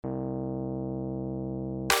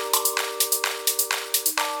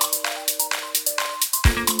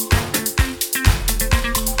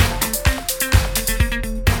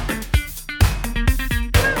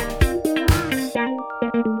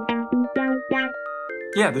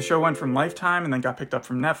Yeah, the show went from Lifetime and then got picked up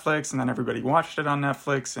from Netflix, and then everybody watched it on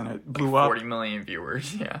Netflix, and it blew up. 40 million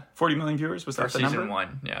viewers, yeah. 40 million viewers? Was that the number? For season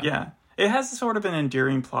 1, yeah. Yeah. It has sort of an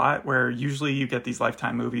endearing plot where usually you get these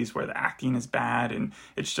Lifetime movies where the acting is bad and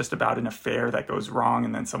it's just about an affair that goes wrong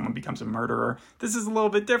and then someone becomes a murderer. This is a little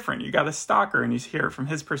bit different. You got a stalker and you hear it from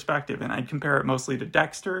his perspective, and I'd compare it mostly to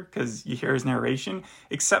Dexter because you hear his narration,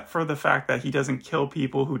 except for the fact that he doesn't kill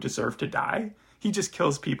people who deserve to die. He just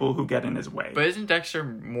kills people who get in his way. But isn't Dexter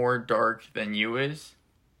more dark than You is?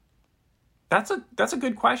 That's a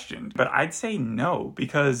good question, but I'd say no,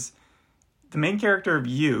 because the main character of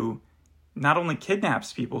You not only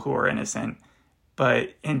kidnaps people who are innocent,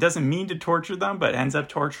 and doesn't mean to torture them, but ends up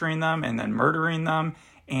torturing them and then murdering them.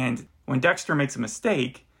 And when Dexter makes a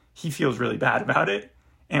mistake, he feels really bad about it.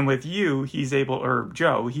 And with Joe, he's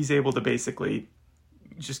able to basically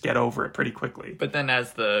just get over it pretty quickly. But then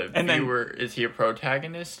as the viewer, is he a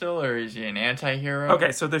protagonist still, or is he an anti-hero?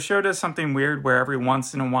 Okay, so the show does something weird where every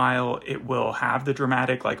once in a while it will have the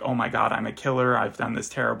dramatic, like, oh my god, I'm a killer, I've done this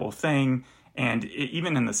terrible thing. And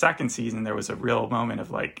even in the second season, there was a real moment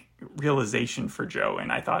of, like, realization for Joe.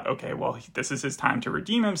 And I thought, okay, well, this is his time to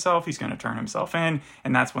redeem himself. He's going to turn himself in.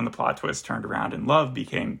 And that's when the plot twist turned around and Love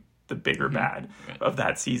became the bigger bad of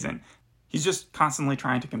that season. He's just constantly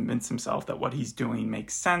trying to convince himself that what he's doing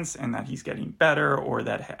makes sense and that he's getting better, or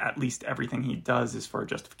that at least everything he does is for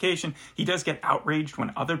justification. He does get outraged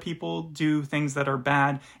when other people do things that are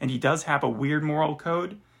bad. And he does have a weird moral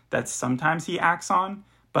code that sometimes he acts on.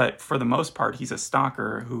 But for the most part, he's a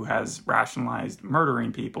stalker who has rationalized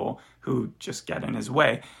murdering people who just get in his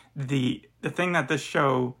way. The thing that this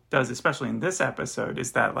show does, especially in this episode,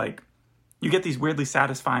 is that, like, you get these weirdly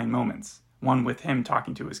satisfying moments. One with him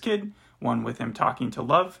talking to his kid, one with him talking to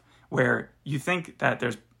Love, where you think that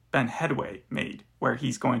there's been headway made, where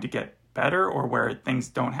he's going to get better, or where things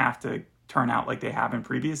don't have to turn out like they have in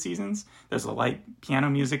previous seasons. There's a light piano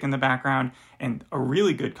music in the background and a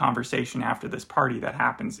really good conversation after this party that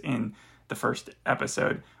happens in the first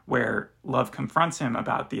episode, where Love confronts him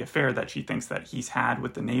about the affair that she thinks that he's had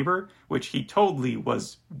with the neighbor, which he totally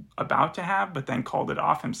was about to have, but then called it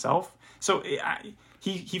off himself. So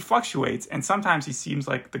he fluctuates, and sometimes he seems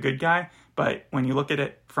like the good guy, but when you look at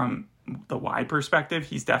it from the wide perspective,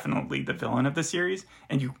 he's definitely the villain of the series,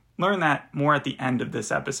 and you learn that more at the end of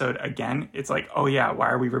this episode. Again, it's like, oh yeah, why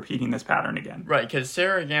are we repeating this pattern again? Right, because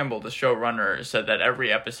Sarah Gamble, the showrunner, said that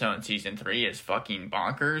every episode in season 3 is fucking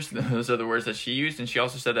bonkers. Those are the words that she used, and she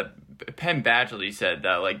also said that Penn Badgley said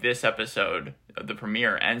that, like, this episode, the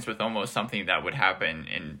premiere, ends with almost something that would happen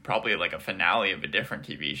in probably like a finale of a different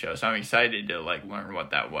TV show. So I'm excited to, like, learn what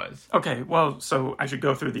that was. Okay, well, so I should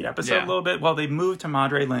go through the episode a little bit. Well, they moved to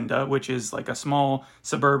Madre Linda, which is like a small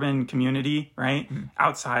suburban community, right? Mm-hmm.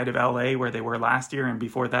 Outside of LA, where they were last year, and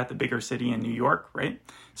before that, the bigger city in New York, right?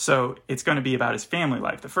 So it's going to be about his family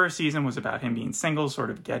life. The first season was about him being single, sort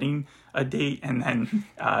of getting a date. And then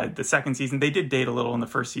the second season, they did date a little in the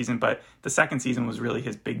first season, but the second season was really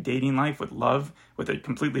his big dating life with Love, with a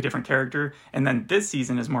completely different character. And then this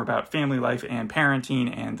season is more about family life and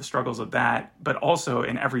parenting and the struggles of that. But also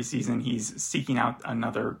in every season, he's seeking out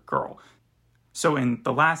another girl. So in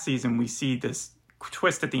the last season, we see this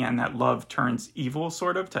twist at the end that Love turns evil,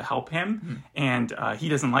 sort of, to help him. Mm-hmm. And he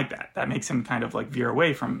doesn't like that. That makes him kind of like veer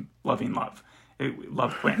away from loving Love.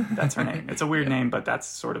 Love Quinn, that's her name. It's a weird name, but that's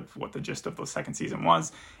sort of what the gist of the second season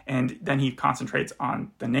was. And then he concentrates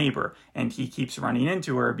on the neighbor, and he keeps running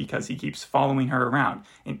into her because he keeps following her around.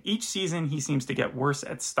 And each season, he seems to get worse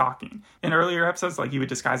at stalking. In earlier episodes, like, he would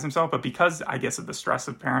disguise himself, but because, I guess, of the stress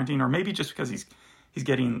of parenting, or maybe just because he's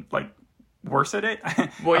getting, like, worse at it.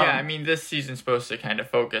 Well, yeah, I mean, this season's supposed to kind of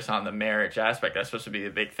focus on the marriage aspect. That's supposed to be the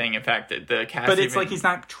big thing. In fact, the cast. But it's like he's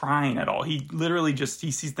not trying at all. He literally just, he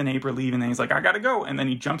sees the neighbor leave, and then he's like, I gotta go. And then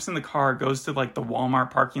he jumps in the car, goes to, like, the Walmart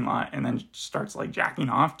parking lot, and then starts, like, jacking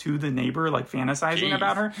off to the neighbor, like, fantasizing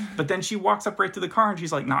about her. But then she walks up right to the car, and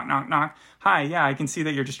she's like, knock, knock, knock. Hi, yeah, I can see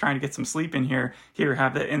that you're just trying to get some sleep in here. Here,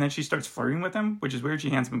 have that. And then she starts flirting with him, which is weird. She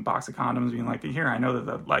hands him a box of condoms, being like, here, I know that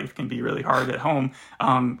the life can be really hard at home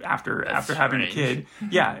after having a kid.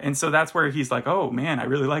 Yeah, and so that's where he's like, oh, man, I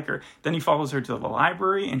really like her. Then he follows her to the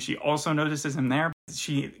library, and she also notices him there.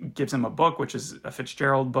 She gives him a book, which is a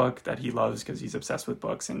Fitzgerald book that he loves because he's obsessed with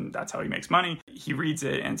books, and that's how he makes money. He reads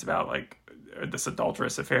it, and it's about, like, this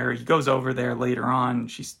adulterous affair. He goes over there later on.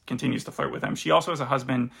 She continues to flirt with him. She also has a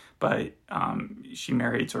husband, but she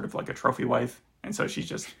married sort of like a trophy wife, and so she's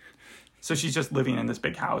just living in this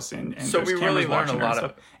big house, and so we really learn a lot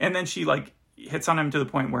of. And then she, like, hits on him to the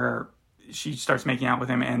point where she starts making out with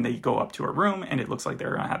him, and they go up to her room, and it looks like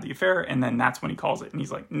they're gonna have the affair, and then that's when he calls it, and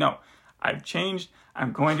he's like, no, I've changed.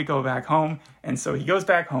 I'm going to go back home. And so he goes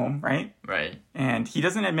back home, right? Right. And he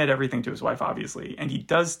doesn't admit everything to his wife, obviously. And he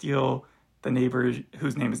does steal the neighbor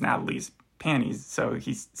whose name is Natalie's panties. So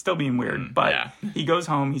he's still being weird. But he goes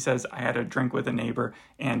home. He says, I had a drink with a neighbor.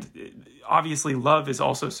 And obviously Love is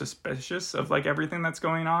also suspicious of like everything that's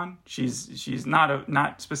going on. She's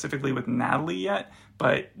not specifically with Natalie yet,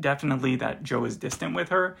 but definitely that Joe is distant with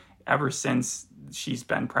her ever since she's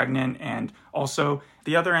been pregnant. And also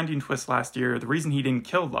the other ending twist last year, the reason he didn't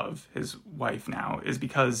kill Love, his wife now, is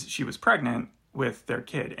because she was pregnant with their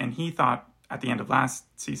kid. And he thought at the end of last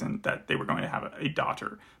season that they were going to have a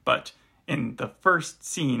daughter. But in the first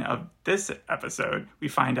scene of this episode, we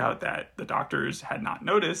find out that the doctors had not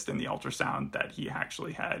noticed in the ultrasound that he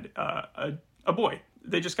actually had a boy.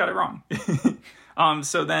 They just got it wrong.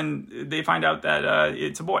 So then they find out that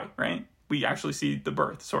it's a boy, right? We actually see the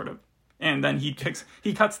birth, sort of. And then he cuts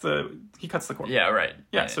the cord. Yeah, right.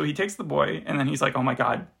 Yeah, right. so he takes the boy, and then he's like, oh my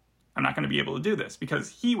God, I'm not going to be able to do this, because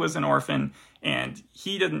he was an orphan and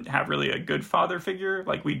he didn't have really a good father figure.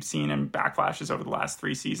 Like we've seen in backflashes over the last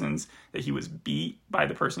 3 seasons that he was beat by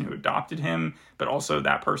the person who adopted him, but also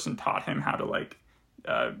that person taught him how to like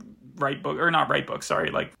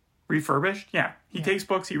refurbish. Yeah. He takes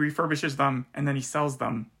books, he refurbishes them, and then he sells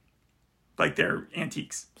them like they're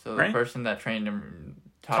antiques. So the person that trained him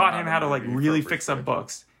taught him how to like really fix up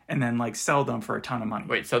books and then like sell them for a ton of money.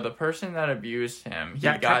 Wait, so the person that abused him,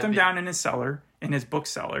 kept him down in his cellar, in his book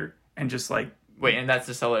cellar, and just like... Wait, and that's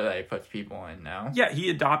the cellar that he puts people in now? Yeah, he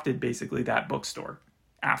adopted basically that bookstore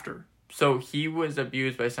after. So he was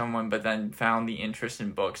abused by someone, but then found the interest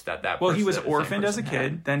in books that person... Well, he was orphaned as a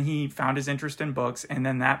kid, then he found his interest in books, and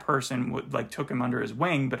then that person took him under his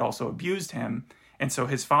wing, but also abused him. And so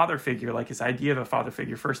his father figure, like his idea of a father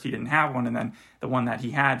figure, first he didn't have one, and then the one that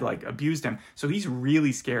he had, like, abused him. So he's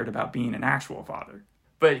really scared about being an actual father.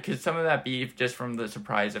 But could some of that be just from the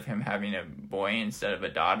surprise of him having a boy instead of a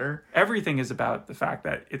daughter? Everything is about the fact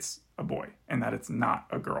that it's a boy and that it's not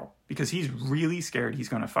a girl. Because he's really scared he's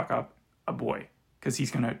going to fuck up a boy. Because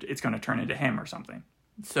it's going to turn into him or something.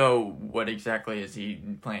 So what exactly is he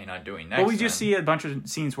planning on doing next? Well, we just see a bunch of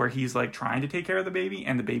scenes where he's like trying to take care of the baby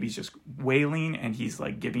and the baby's just wailing and he's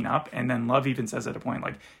like giving up. And then Love even says at a point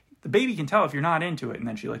like, the baby can tell if you're not into it. And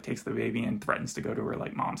then she like takes the baby and threatens to go to her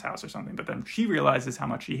like mom's house or something. But then she realizes how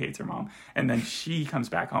much she hates her mom. And then she comes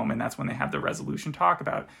back home, and that's when they have the resolution talk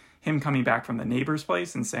about him coming back from the neighbor's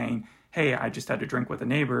place and saying, hey, I just had a drink with a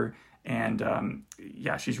neighbor. And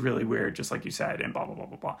yeah, she's really weird, just like you said, and blah, blah, blah,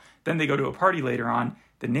 blah, blah. Then they go to a party later on.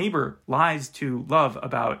 The neighbor lies to Love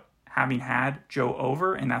about having had Joe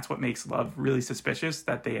over, and that's what makes Love really suspicious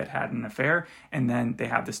that they had an affair. And then they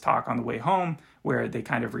have this talk on the way home where they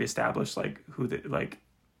kind of reestablish like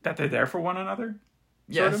that they're there for one another.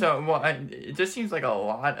 Yeah, so it just seems like a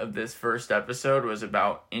lot of this first episode was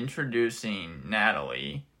about introducing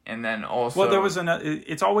Natalie, and then also... Well, there was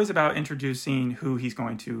it's always about introducing who he's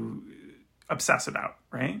going to obsess about,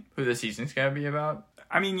 right? Who the season's going to be about?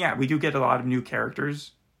 I mean, yeah, we do get a lot of new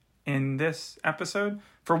characters in this episode.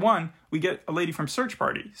 For one, we get a lady from Search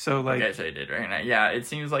Party. So, like... Yes, I did, right? Yeah, it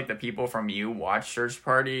seems like the people from You watch Search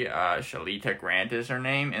Party. Shalita Grant is her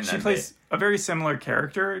name. And she plays a very similar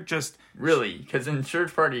character, just... Really? Because in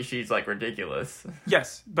Search Party, she's, like, ridiculous.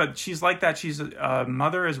 Yes, but she's like that. She's a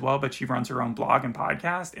mother as well, but she runs her own blog and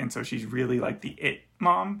podcast, and so she's really, like, the it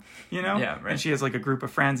mom, you know? Yeah, right. And she has, like, a group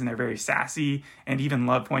of friends, and they're very sassy, and even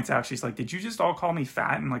Love points out, she's like, did you just all call me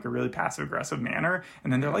fat in, like, a really passive-aggressive manner?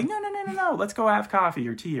 And then they're like, no, let's go have coffee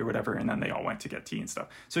or tea or whatever, and then they all went to get tea and stuff.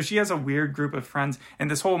 So she has a weird group of friends,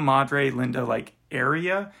 and this whole Madre Linda, like,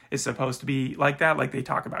 area is supposed to be like that. Like, they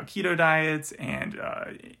talk about keto diets and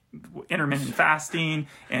intermittent fasting,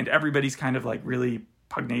 and everybody's kind of, like, really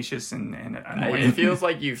pugnacious and annoying. It feels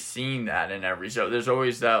like you've seen that in every show. There's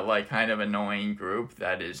always that, like, kind of annoying group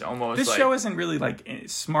that is almost this show isn't really, like,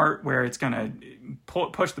 smart where it's gonna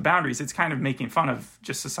push the boundaries. It's kind of making fun of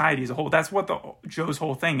just society as a whole. That's what Joe's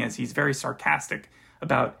whole thing is. He's very sarcastic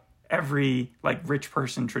about every, like, rich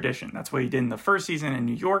person tradition. That's what he did in the first season in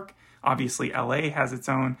New York. Obviously, LA has its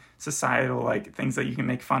own societal, like, things that you can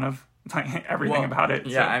make fun of, like, everything about it.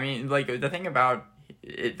 Yeah, so. I mean, like, the thing about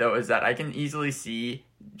it, though, is that I can easily see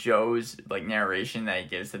Joe's, like, narration that he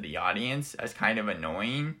gives to the audience as kind of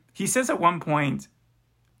annoying. He says at one point,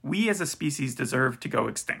 we as a species deserve to go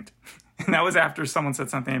extinct. And that was after someone said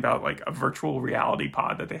something about, like, a virtual reality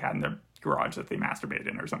pod that they had in their garage that they masturbated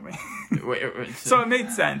in or something. So it made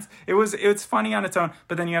sense. It's funny on its own,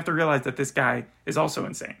 but then you have to realize that this guy is also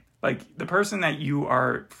insane. Like, the person that you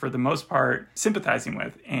are, for the most part, sympathizing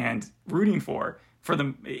with and rooting for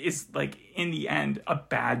them is, like, in the end, a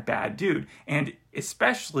bad dude. And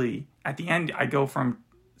especially at the end, I go from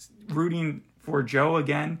rooting for Joe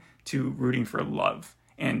again to rooting for Love.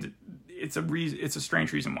 And it's a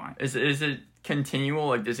strange reason why. Is it continual?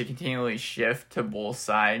 Like, does it continually shift to both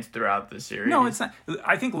sides throughout the series? No, it's not.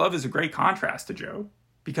 I think Love is a great contrast to Joe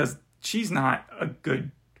because she's not a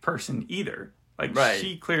good person either. Like, right.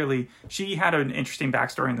 she had an interesting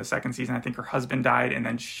backstory in the second season. I think her husband died, and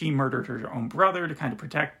then she murdered her own brother to kind of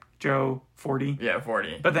protect Joe, 40. Yeah,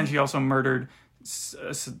 40. But then she also murdered,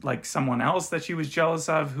 like, someone else that she was jealous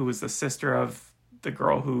of, who was the sister of the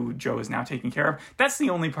girl who Joe is now taking care of. That's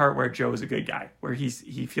the only part where Joe is a good guy, where he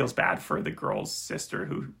feels bad for the girl's sister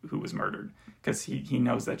who was murdered, because he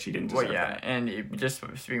knows that she didn't deserve that. And just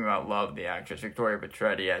speaking about Love, the actress Victoria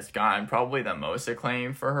Petretti has gotten probably the most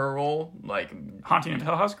acclaim for her role, like Haunting of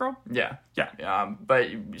Hill House Girl. Yeah. Yeah. But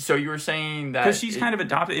so you were saying that because she's kind of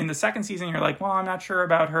adopted in the second season. You're like, well, I'm not sure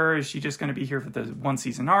about her. Is she just going to be here for the one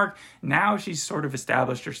season arc? Now she's sort of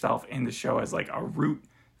established herself in the show as like a root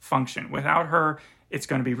function. Without her, it's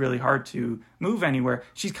going to be really hard to move anywhere.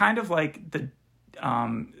 She's kind of like the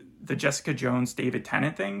Jessica Jones, David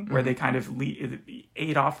Tennant thing, where they kind of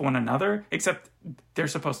aid off one another, except they're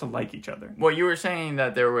supposed to like each other. Well, you were saying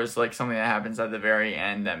that there was like something that happens at the very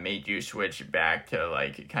end that made you switch back to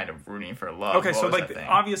like kind of rooting for Love. Okay, so like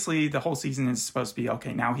obviously the whole season is supposed to be,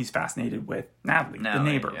 okay, now he's fascinated with Natalie, the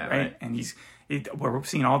neighbor, yeah, right? And we're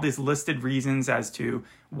seeing all these listed reasons as to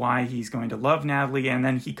why he's going to love Natalie, and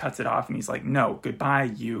then he cuts it off and he's like, no, goodbye,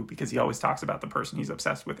 you, because he always talks about the person he's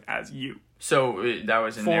obsessed with as you. So that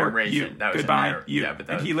was a narration. You. That was goodbye, you. Yeah, but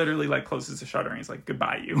and he literally like closes the shutter and he's like,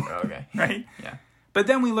 goodbye, you. Oh, okay. Right? Yeah. But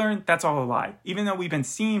then we learn that's all a lie. Even though we've been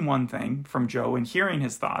seeing one thing from Joe and hearing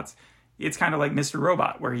his thoughts, it's kind of like Mr.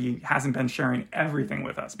 Robot, where he hasn't been sharing everything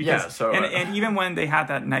with us. Because, and even when they had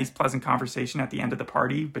that nice, pleasant conversation at the end of the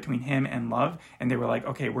party between him and Love, and they were like,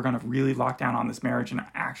 okay, we're going to really lock down on this marriage and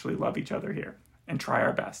actually love each other here and try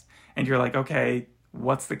our best. And you're like, okay,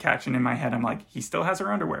 what's the catch? And in my head, I'm like, he still has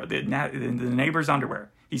her underwear, the neighbor's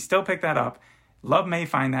underwear. He still picked that up. Love may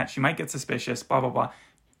find that. She might get suspicious, blah, blah, blah.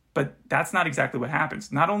 But that's not exactly what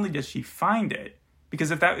happens. Not only does she find it, because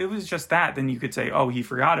if it was just that, then you could say, oh, he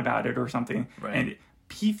forgot about it or something. Right. And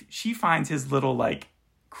she finds his little, like,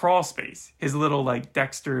 crawl space, his little, like,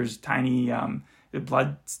 Dexter's tiny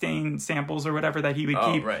blood stain samples or whatever that he would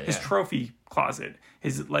keep, his trophy closet,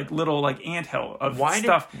 his, like, little, like, anthill of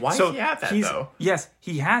stuff. Why does he have that, though? Yes,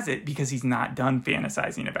 he has it because he's not done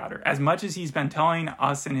fantasizing about her. As much as he's been telling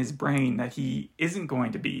us in his brain that he isn't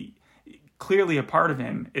going to be, clearly a part of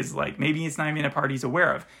him is, like, maybe it's not even a part he's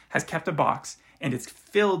aware of, has kept a box, and it's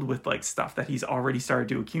filled with like stuff that he's already started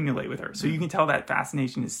to accumulate with her. So you can tell that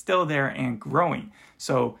fascination is still there and growing.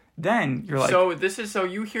 So then you're like, so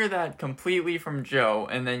you hear that completely from Joe,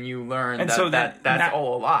 and then you learn that's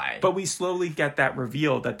all a lie. But we slowly get that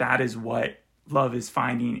reveal that is what Love is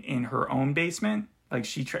finding in her own basement. Like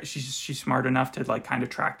she's smart enough to like kind of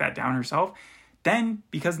track that down herself. Then,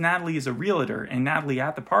 because Natalie is a realtor, and Natalie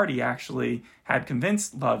at the party actually had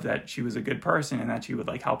convinced Love that she was a good person and that she would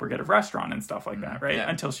like help her get a restaurant and stuff like that, right? Yeah.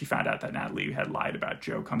 Until she found out that Natalie had lied about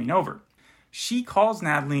Joe coming over. She calls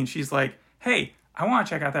Natalie and she's like, hey, I want to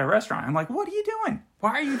check out that restaurant. I'm like, what are you doing?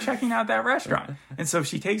 Why are you checking out that restaurant? And so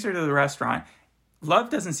she takes her to the restaurant. Love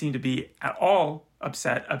doesn't seem to be at all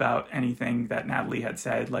upset about anything that Natalie had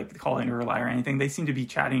said, like calling her a liar or anything. They seem to be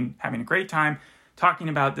chatting, having a great time, talking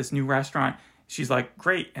about this new restaurant. She's like,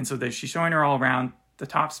 great. And so she's showing her all around the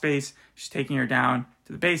top space. She's taking her down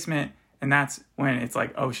to the basement. And that's when it's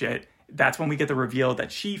like, oh, shit. That's when we get the reveal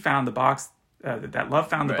that she found the box, that Love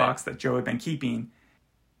found the box that Joe had been keeping.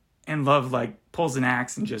 And Love, like, pulls an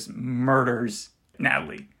axe and just murders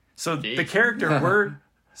Natalie. So the character we're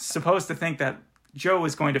supposed to think that Joe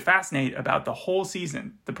is going to fascinate about the whole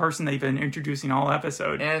season, the person they've been introducing all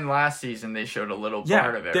episode. And last season, they showed a little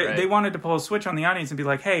part of it, right? They wanted to pull a switch on the audience and be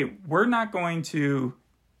like, hey, we're not going to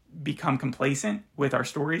become complacent with our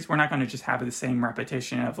stories. We're not going to just have the same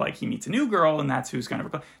repetition of, like, he meets a new girl and that's who's going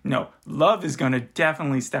to... No, Love is going to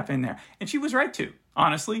definitely step in there. And she was right to,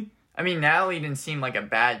 honestly. I mean, Natalie didn't seem like a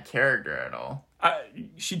bad character at all.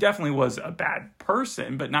 She definitely was a bad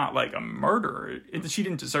person, but not like a murderer. She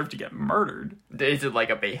didn't deserve to get murdered. Is it like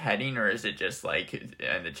a beheading, or is it just like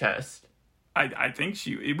in the chest? I think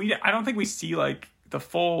I don't think we see like the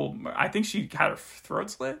full. I think she had her throat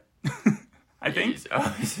slit. I think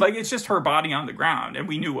like it's just her body on the ground, and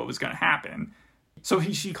we knew what was going to happen. So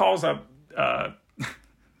she calls up.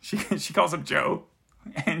 She calls up Joe,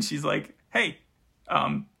 and she's like, "Hey,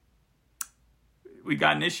 we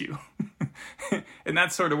got an issue." And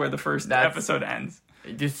that's sort of where the first episode ends.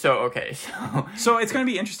 So it's going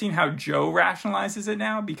to be interesting how Joe rationalizes it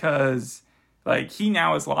now, because Like, he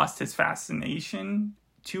now has lost his fascination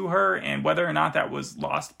to her, and whether or not that was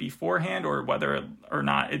lost beforehand or whether or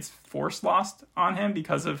not it's force lost on him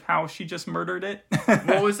because of how she just murdered it.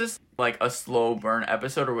 Well, was this like a slow burn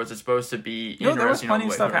episode, or was it supposed to be No, there was plenty of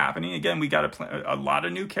with stuff her? happening. Again, we got a lot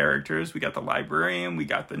of new characters. We got the librarian. We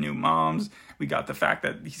got the new moms. We got the fact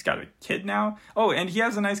that he's got a kid now. Oh, and he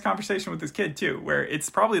has a nice conversation with his kid, too, where it's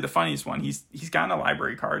probably the funniest one. He's gotten a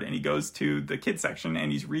library card, and he goes to the kid section,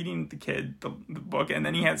 and he's reading the kid the book, and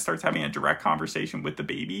then he starts having a direct conversation with the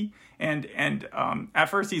baby. And at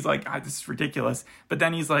first, he's like, this is ridiculous. But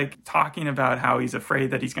then he's, like, talking about how he's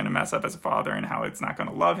afraid that he's going to mess up as a father and how it's not going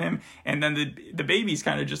to love him. And then the baby's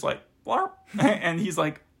kind of just like, blarp. And he's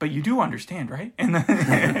like, but you do understand, right? And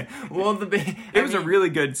then Well, it was a really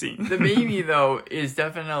good scene. The baby, though, is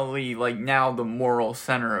definitely, like, now the moral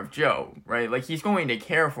center of Joe, right? Like, he's going to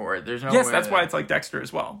care for it. There's no Yes, way that's why it's like Dexter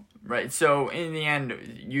as well. Right, so in the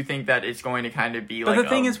end, you think that it's going to kind of be But like... the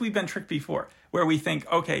thing is, we've been tricked before, where we think,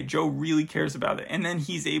 okay, Joe really cares about it, and then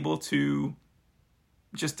he's able to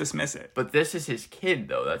just dismiss it. But this is his kid,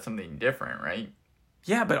 though. That's something different, right?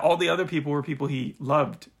 Yeah, but all the other people were people he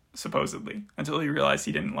loved, supposedly, until he realized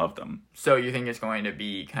he didn't love them. So you think it's going to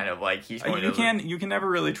be kind of like he's going to... You can never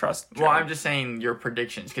really trust Joe. Well, I'm just saying your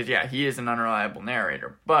predictions, because, yeah, he is an unreliable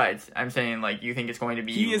narrator. But I'm saying, like, you think it's going to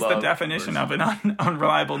be... He is the definition of an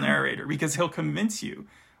unreliable narrator, because he'll convince you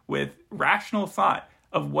with rational thought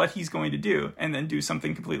of what he's going to do, and then do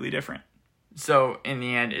something completely different. So, in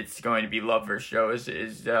the end, it's going to be Love vs. Joe is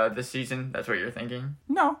this season? That's what you're thinking?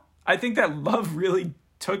 No. I think that Love really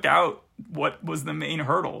took out what was the main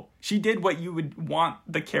hurdle. She did what you would want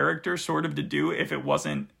the character sort of to do if it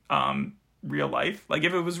wasn't real life. Like,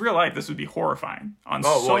 if it was real life, this would be horrifying on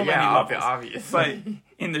many levels. Obviously. But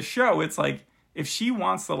in the show, it's like, if she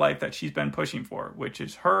wants the life that she's been pushing for, which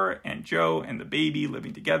is her and Joe and the baby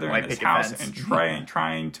living together in this house and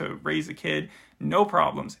trying to raise a kid, no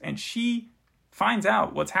problems. And she finds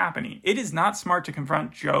out what's happening. It is not smart to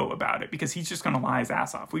confront Joe about it, because he's just going to lie his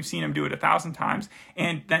ass off. We've seen him do it 1,000 times,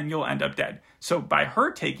 and then you'll end up dead. So by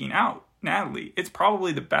her taking out Natalie, it's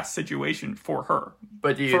probably the best situation for her,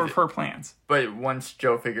 for her plans. But once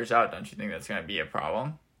Joe figures out, don't you think that's going to be a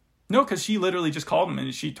problem? No, because she literally just called him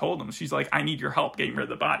and she told him, she's like, I need your help getting rid of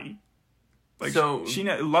the body. Like, so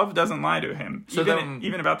Love doesn't lie to him,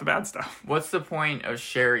 even about the bad stuff. What's the point of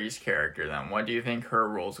Sherry's character, then? What do you think her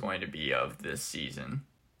role is going to be of this season?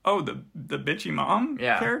 Oh, the bitchy mom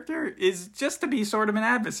character is just to be sort of an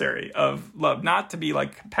adversary of Love. Not to be,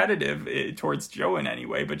 like, competitive towards Joe in any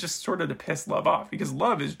way, but just sort of to piss Love off. Because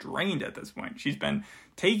Love is drained at this point. She's been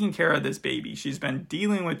taking care of this baby. She's been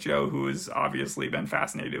dealing with Joe, who has obviously been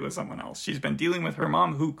fascinated with someone else. She's been dealing with her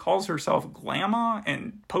mom, who calls herself Glamma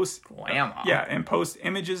and posts posts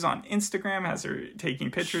images on Instagram, has her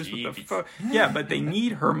taking pictures with the yeah, but they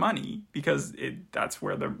need her money because that's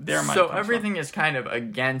where their money so comes everything from. Is kind of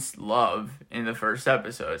against Love in the first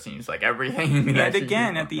episode. It seems like everything. And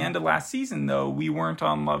again, at the end of last season, though, we weren't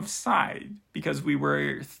on Love's side because we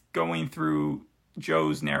were going through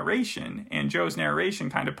Joe's narration, and Joe's narration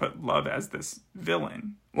kind of put Love as this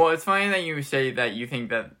villain. Well, it's funny that you say that you think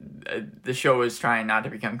that the show is trying not to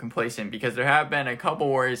become complacent, because there have been a couple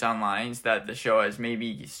worries online that the show has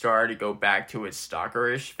maybe started to go back to its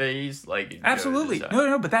stalkerish phase. Like, absolutely.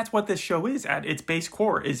 No, but that's what this show is at its base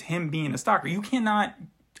core, is him being a stalker. You cannot,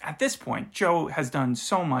 at this point, Joe has done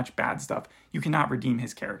so much bad stuff. You cannot redeem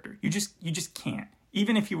his character. You just can't.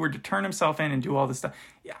 Even if he were to turn himself in and do all this stuff,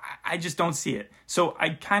 I just don't see it. So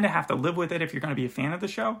I kind of have to live with it if you're going to be a fan of the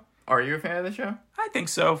show. Are you a fan of the show? I think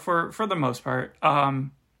so, for the most part.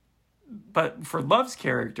 But for Love's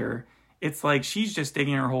character, it's like she's just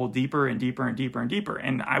digging her hole deeper and deeper and deeper and deeper.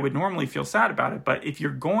 And I would normally feel sad about it, but if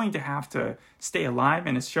you're going to have to stay alive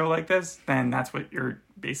in a show like this, then that's what you're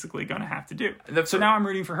basically going to have to do. So now I'm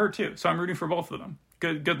rooting for her too. So I'm rooting for both of them.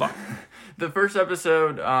 Good luck. The first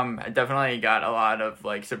episode definitely got a lot of,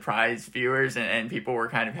 like, surprise viewers, and people were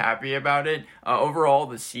kind of happy about it. Overall,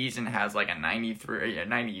 the season has like a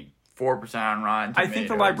 94% on Rotten Tomatoes. I think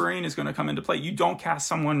the librarian is going to come into play. You don't cast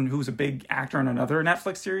someone who's a big actor in another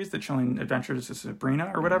Netflix series, The Chilling Adventures of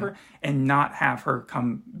Sabrina or whatever, and not have her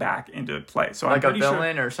come back into play. So like a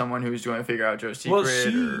villain or someone who's going to figure out Joe's secret.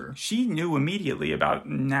 Well, she knew immediately about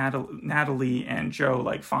Natalie and Joe,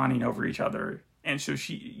 like, fawning over each other. And so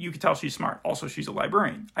you could tell she's smart. Also, she's a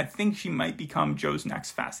librarian. I think she might become Joe's next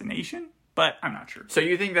fascination. but I'm not sure. So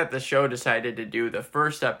you think that the show decided to do the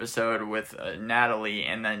first episode with Natalie,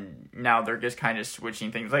 and then now they're just kind of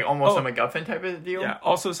switching things, like almost a MacGuffin type of deal? Yeah.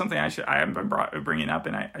 Also, something I haven't been bringing up,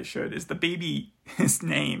 and I should, is the baby. His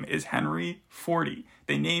name is Henry Forty.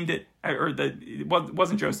 They named it, it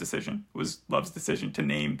wasn't Joe's decision. It was Love's decision to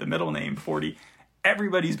name the middle name 40.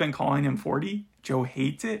 Everybody's been calling him 40. Joe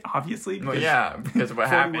hates it, obviously. Because of what 40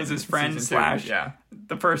 happened. was his friend /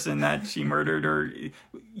 the person that she murdered, or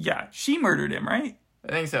she murdered him, right?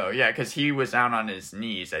 I think so. Yeah, because he was down on his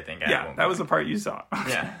knees, I think. That was the part you saw.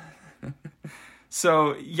 Yeah.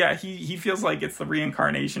 So, he feels like it's the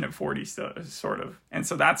reincarnation of 40, sort of. And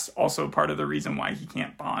so that's also part of the reason why he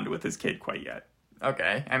can't bond with his kid quite yet.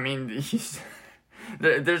 Okay. I mean,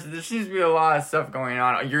 there seems to be a lot of stuff going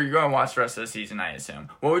on. You're going to watch the rest of the season, I assume.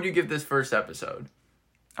 What would you give this first episode?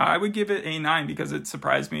 I would give it a 9 because it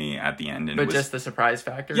surprised me at the end. But just the surprise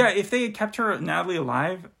factor? Yeah, if they had kept Natalie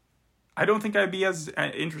alive, I don't think I'd be as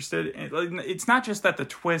interested. It's not just that the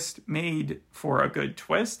twist made for a good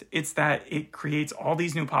twist. It's that it creates all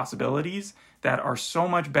these new possibilities that are so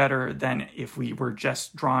much better than if we were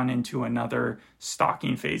just drawn into another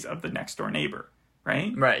stalking phase of the next door neighbor.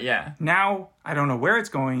 Right? Right, yeah. Now, I don't know where it's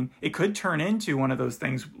going. It could turn into one of those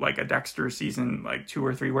things like a Dexter season, 2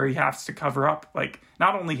 or 3, where he has to cover up,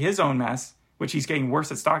 not only his own mess, which he's getting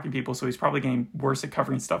worse at stalking people, so he's probably getting worse at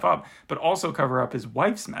covering stuff up, but also cover up his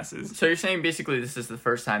wife's messes. So you're saying basically this is the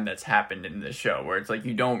first time that's happened in this show, where it's like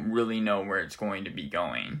you don't really know where it's going to be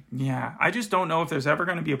going. Yeah, I just don't know if there's ever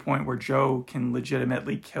going to be a point where Joe can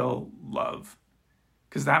legitimately kill Love.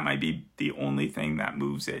 Because that might be the only thing that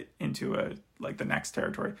moves it into the next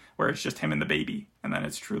territory, where it's just him and the baby, and then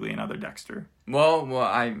it's truly another Dexter. Well,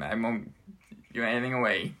 I won't give anything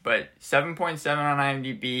away, but 7.7 on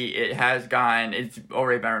IMDb. It's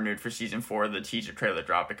already been renewed for season 4. The teaser trailer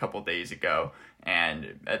dropped a couple days ago,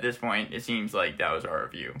 and at this point, it seems like that was our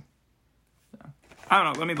review. So. I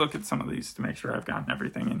don't know. Let me look at some of these to make sure I've gotten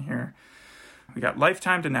everything in here. We got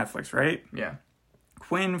Lifetime to Netflix, right? Yeah.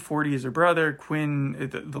 Quinn, 40 is her brother. Quinn,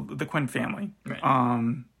 the Quinn family.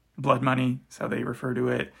 Right. Blood Money is how they refer to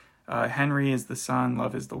it. Henry is the son.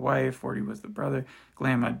 Love is the wife. 40 was the brother.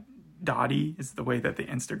 Grandma Dottie is the way that the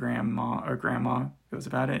Instagram grandma goes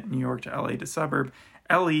about it. New York to LA to suburb.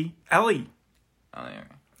 Ellie. Oh, yeah.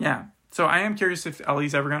 Yeah. So I am curious if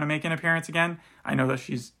Ellie's ever going to make an appearance again. I know that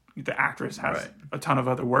the actress has a ton of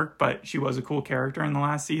other work, but she was a cool character in the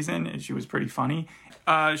last season, and she was pretty funny.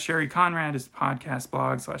 Sherry Conrad is podcast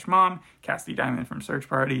blog /mom. Cassidy Diamond from Search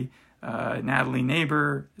Party. Natalie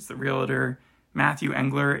Neighbor is the realtor. Matthew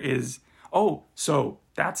Engler is... I'm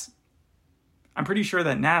pretty sure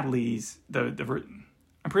that Natalie's... I'm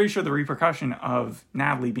pretty sure the repercussion of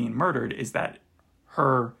Natalie being murdered is that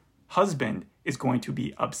her husband is going to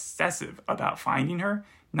be obsessive about finding her.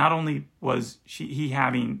 Not only was he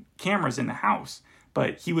having cameras in the house,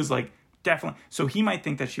 but he was definitely... So he might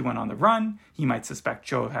think that she went on the run. He might suspect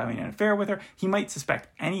Joe of having an affair with her. He might suspect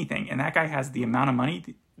anything. And that guy has the amount of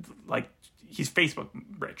money, he's Facebook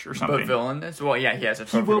rich or something. But villain is? Well, yeah, he has a...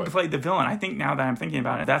 He will play the villain. I think now that I'm thinking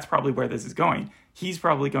about it, that's probably where this is going. He's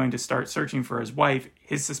probably going to start searching for his wife.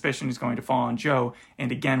 His suspicion is going to fall on Joe.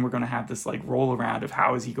 And again, we're going to have this roll around of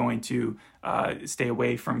how is he going to stay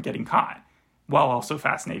away from getting caught, while also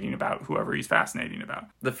fascinating about whoever he's fascinating about.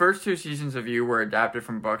 The first 2 seasons of You were adapted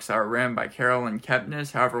from books that were written by Carolyn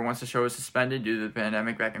Kepnes. However, once the show was suspended due to the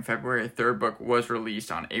pandemic back in February, a 3rd book was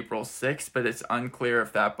released on April 6th, but it's unclear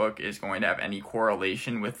if that book is going to have any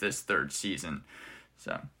correlation with this 3rd season.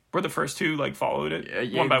 So, were the first 2 followed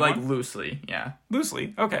it one by one? Loosely, yeah.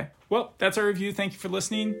 Loosely, okay. Well, that's our review. Thank you for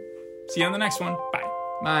listening. See you on the next one. Bye.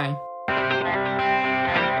 Bye.